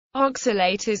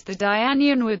Oxalate is the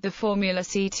dianion with the formula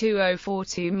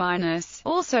C2O42-,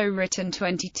 also written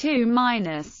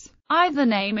 22-. Either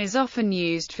name is often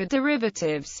used for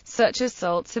derivatives, such as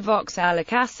salts of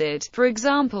oxalic acid, for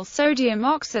example sodium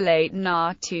oxalate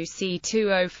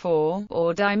Na2C2O4,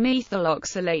 or dimethyl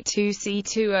oxalate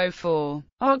 2C2O4.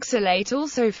 Oxalate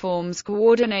also forms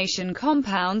coordination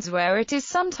compounds where it is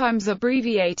sometimes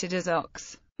abbreviated as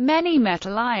OX. Many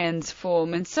metal ions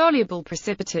form insoluble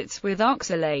precipitates with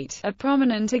oxalate, a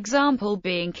prominent example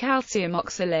being calcium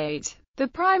oxalate, the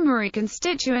primary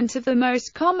constituent of the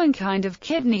most common kind of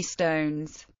kidney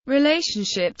stones.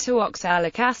 Relationship to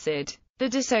oxalic acid. The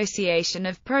dissociation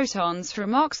of protons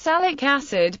from oxalic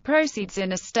acid proceeds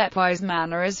in a stepwise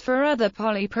manner as for other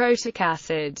polyprotic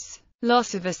acids.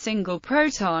 Loss of a single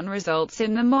proton results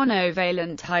in the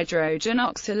monovalent hydrogen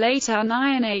oxalate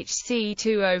anion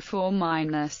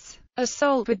Hc2O4-. A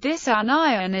salt with this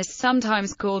anion is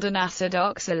sometimes called an acid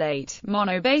oxalate,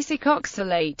 monobasic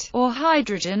oxalate, or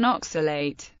hydrogen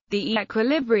oxalate. The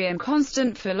equilibrium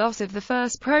constant for loss of the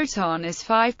first proton is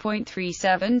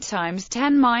 5.37 times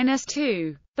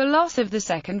 10⁻². The loss of the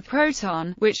second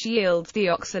proton, which yields the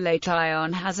oxalate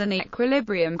ion, has an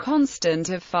equilibrium constant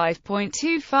of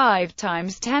 5.25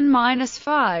 times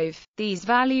 10⁻⁵. These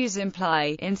values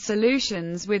imply, in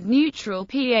solutions with neutral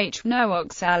pH, no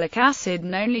oxalic acid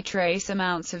and only trace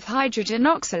amounts of hydrogen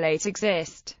oxalate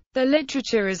exist. The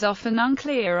literature is often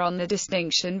unclear on the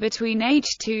distinction between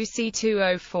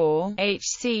H2C2O4,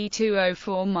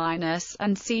 Hc2O4-,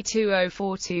 and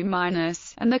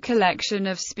C2O42-, and the collection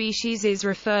of species is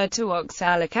referred to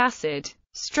oxalic acid.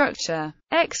 Structure.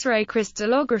 X-ray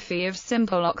crystallography of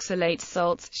simple oxalate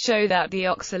salts show that the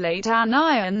oxalate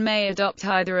anion may adopt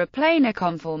either a planar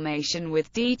conformation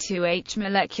with D2H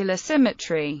molecular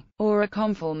symmetry, or a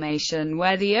conformation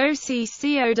where the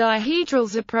OCCO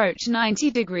dihedrals approach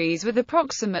 90 degrees with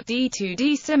approximate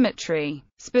D2D symmetry.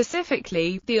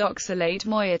 Specifically, the oxalate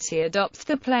moiety adopts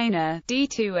the planar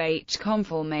D2H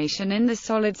conformation in the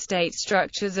solid-state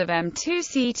structures of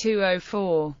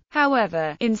M2C2O4.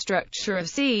 However, in structure of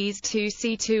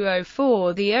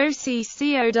Cs2C2O4 the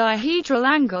OCCO dihedral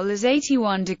angle is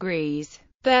 81 degrees.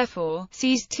 Therefore,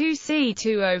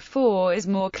 Cs2C2O4 is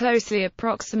more closely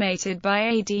approximated by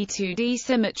a D2D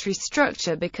symmetry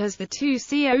structure because the two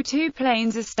CO2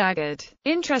 planes are staggered.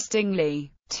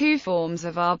 Interestingly, two forms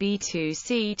of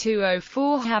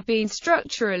Rb2C2O4 have been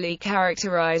structurally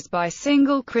characterized by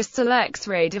single crystal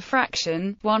X-ray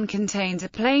diffraction, one contains a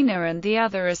planar and the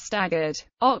other a staggered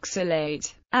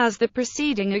oxalate. As the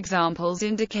preceding examples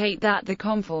indicate that the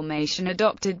conformation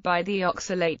adopted by the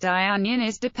oxalate dianion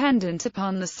is dependent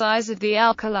upon the size of the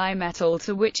alkali metal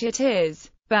to which it is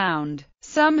bound.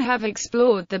 Some have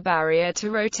explored the barrier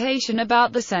to rotation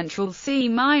about the central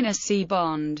C-C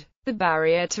bond. The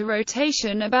barrier to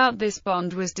rotation about this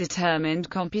bond was determined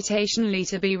computationally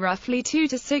to be roughly 2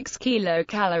 to 6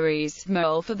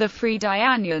 kilocalories/mole for the free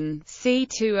dianion,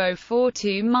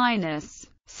 C2O42-.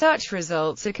 Such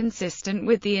results are consistent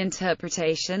with the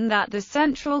interpretation that the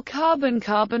central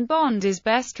carbon-carbon bond is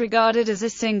best regarded as a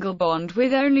single bond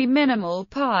with only minimal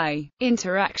pi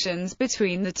interactions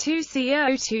between the two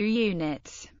CO2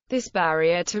 units. This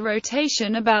barrier to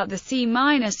rotation about the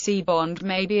C-C bond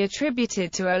may be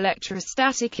attributed to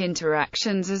electrostatic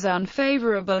interactions as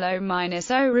unfavorable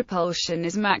O-O repulsion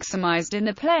is maximized in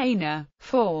the planar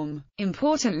form.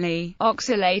 Importantly,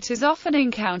 oxalate is often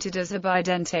encountered as a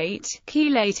bidentate,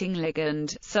 chelating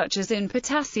ligand, such as in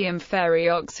potassium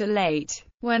ferrioxalate.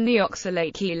 When the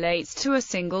oxalate chelates to a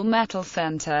single metal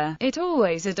center, it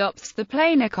always adopts the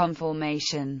planar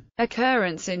conformation.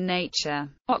 Occurrence in nature.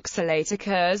 Oxalate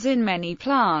occurs in many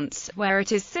plants, where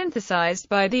it is synthesized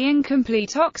by the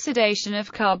incomplete oxidation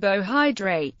of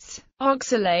carbohydrates.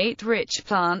 Oxalate-rich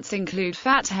plants include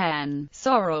fat hen,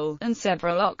 sorrel, and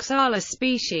several oxalis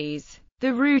species.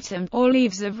 The root or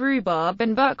leaves of rhubarb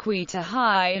and buckwheat are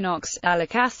high in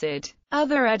oxalic acid.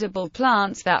 Other edible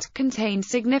plants that contain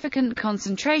significant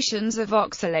concentrations of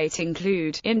oxalate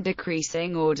include, in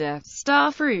decreasing order,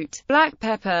 starfruit, black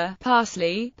pepper,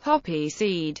 parsley, poppy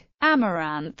seed,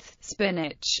 amaranth,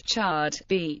 spinach, chard,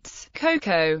 beets,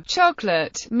 cocoa,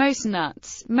 chocolate, most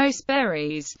nuts, most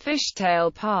berries,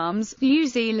 fishtail palms, New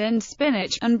Zealand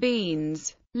spinach, and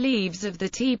beans. Leaves of the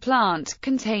tea plant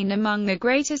contain among the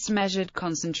greatest measured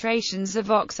concentrations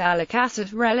of oxalic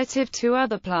acid relative to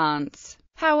other plants.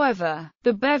 However,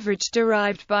 the beverage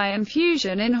derived by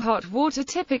infusion in hot water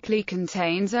typically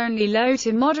contains only low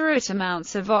to moderate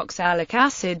amounts of oxalic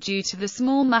acid due to the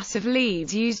small mass of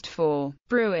leaves used for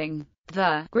brewing.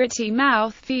 The gritty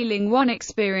mouth feeling one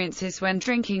experiences when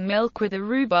drinking milk with a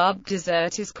rhubarb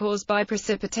dessert is caused by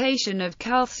precipitation of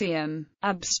calcium,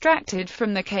 abstracted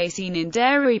from the casein in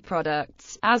dairy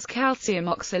products, as calcium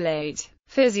oxalate.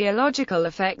 Physiological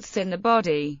effects in the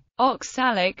body.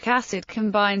 Oxalic acid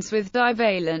combines with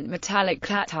divalent metallic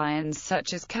cations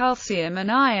such as calcium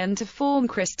and iron to form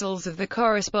crystals of the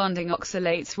corresponding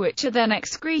oxalates, which are then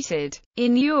excreted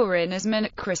in urine as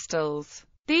minute crystals.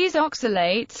 These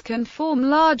oxalates can form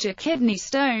larger kidney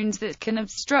stones that can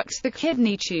obstruct the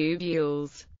kidney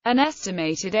tubules. An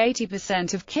estimated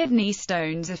 80% of kidney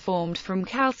stones are formed from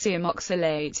calcium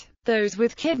oxalate. Those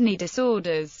with kidney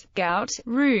disorders, gout,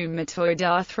 rheumatoid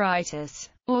arthritis,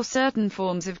 or certain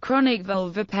forms of chronic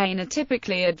vulvar pain are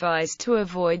typically advised to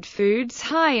avoid foods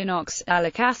high in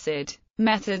oxalic acid.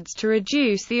 Methods to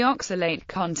reduce the oxalate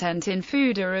content in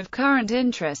food are of current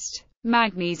interest.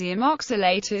 Magnesium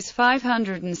oxalate is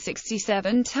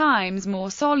 567 times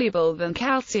more soluble than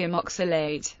calcium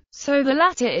oxalate, so the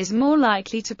latter is more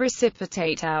likely to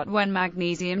precipitate out when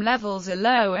magnesium levels are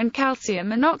low and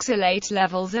calcium and oxalate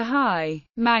levels are high.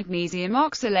 Magnesium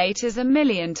oxalate is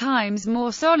 1,000,000 times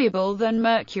more soluble than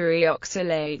mercury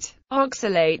oxalate.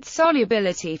 Oxalate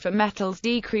solubility for metals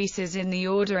decreases in the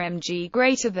order Mg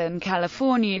greater than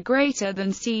California greater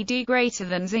than Cd greater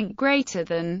than zinc greater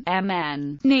than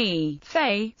Mn, Ni,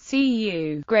 Fe,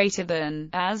 Cu greater than,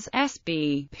 as,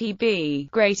 Sb,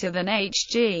 Pb greater than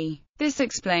Hg. This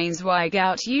explains why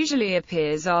gout usually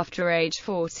appears after age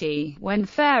 40, when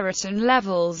ferritin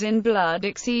levels in blood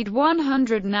exceed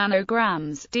 100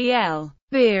 nanograms (dl).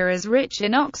 Beer is rich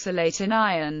in oxalate and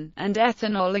iron, and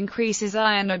ethanol increases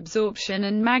iron absorption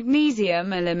and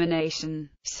magnesium elimination.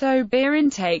 So beer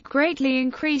intake greatly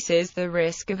increases the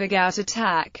risk of a gout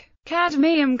attack.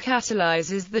 Cadmium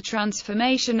catalyzes the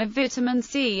transformation of vitamin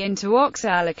C into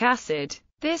oxalic acid.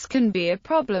 This can be a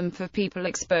problem for people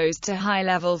exposed to high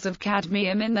levels of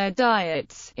cadmium in their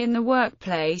diets, in the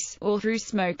workplace, or through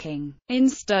smoking. In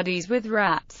studies with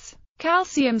rats,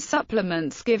 calcium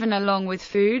supplements given along with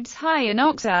foods high in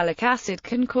oxalic acid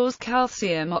can cause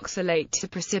calcium oxalate to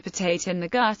precipitate in the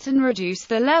gut and reduce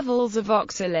the levels of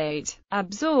oxalate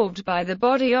absorbed by the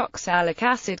body. Oxalic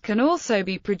acid can also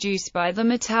be produced by the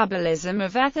metabolism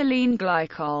of ethylene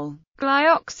glycol,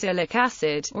 glyoxylic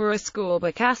acid, or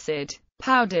ascorbic acid.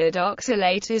 Powdered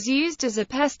oxalate is used as a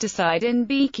pesticide in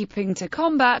beekeeping to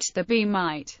combat the bee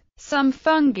mite. Some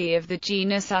fungi of the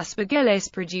genus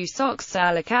Aspergillus produce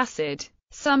oxalic acid.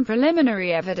 Some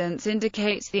preliminary evidence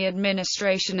indicates the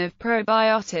administration of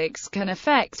probiotics can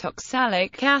affect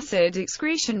oxalic acid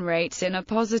excretion rates in a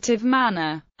positive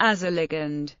manner. As a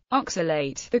ligand,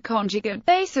 oxalate, the conjugate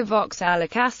base of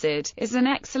oxalic acid, is an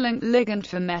excellent ligand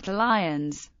for metal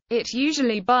ions. It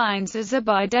usually binds as a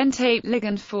bidentate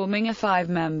ligand forming a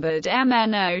 5-membered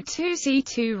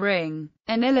MnO2C2 ring.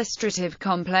 An illustrative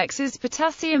complex is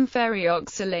potassium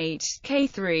ferrioxalate,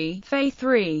 K3,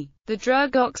 Fe3. The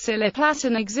drug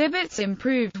oxaliplatin exhibits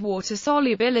improved water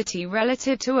solubility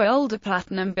relative to older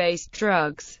platinum-based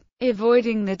drugs,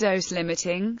 avoiding the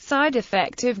dose-limiting side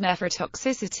effect of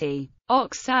nephrotoxicity.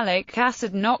 Oxalic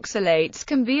acid and oxalates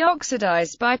can be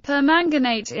oxidized by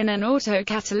permanganate in an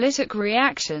autocatalytic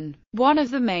reaction. One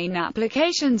of the main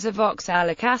applications of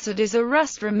oxalic acid is a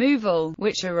rust removal,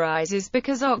 which arises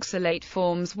because oxalate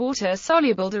forms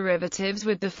water-soluble derivatives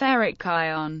with the ferric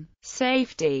ion.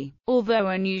 Safety. Although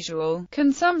unusual,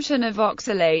 consumption of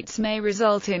oxalates may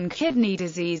result in kidney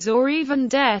disease or even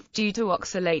death due to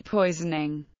oxalate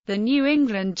poisoning. The New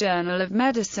England Journal of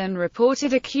Medicine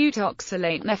reported acute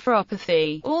oxalate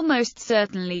nephropathy, almost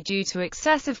certainly due to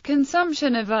excessive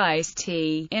consumption of iced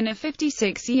tea, in a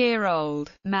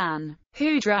 56-year-old man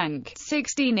who drank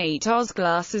 16 Oz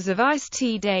glasses of iced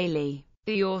tea daily.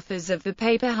 The authors of the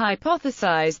paper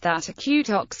hypothesized that acute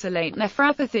oxalate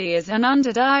nephropathy is an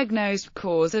underdiagnosed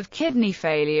cause of kidney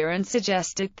failure and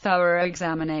suggested thorough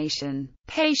examination.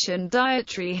 Patient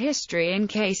dietary history in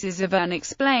cases of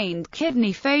unexplained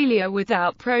kidney failure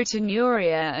without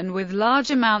proteinuria and with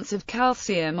large amounts of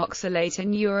calcium oxalate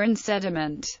in urine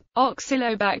sediment.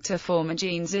 Oxalobacter former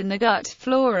genes in the gut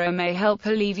flora may help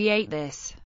alleviate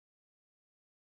this.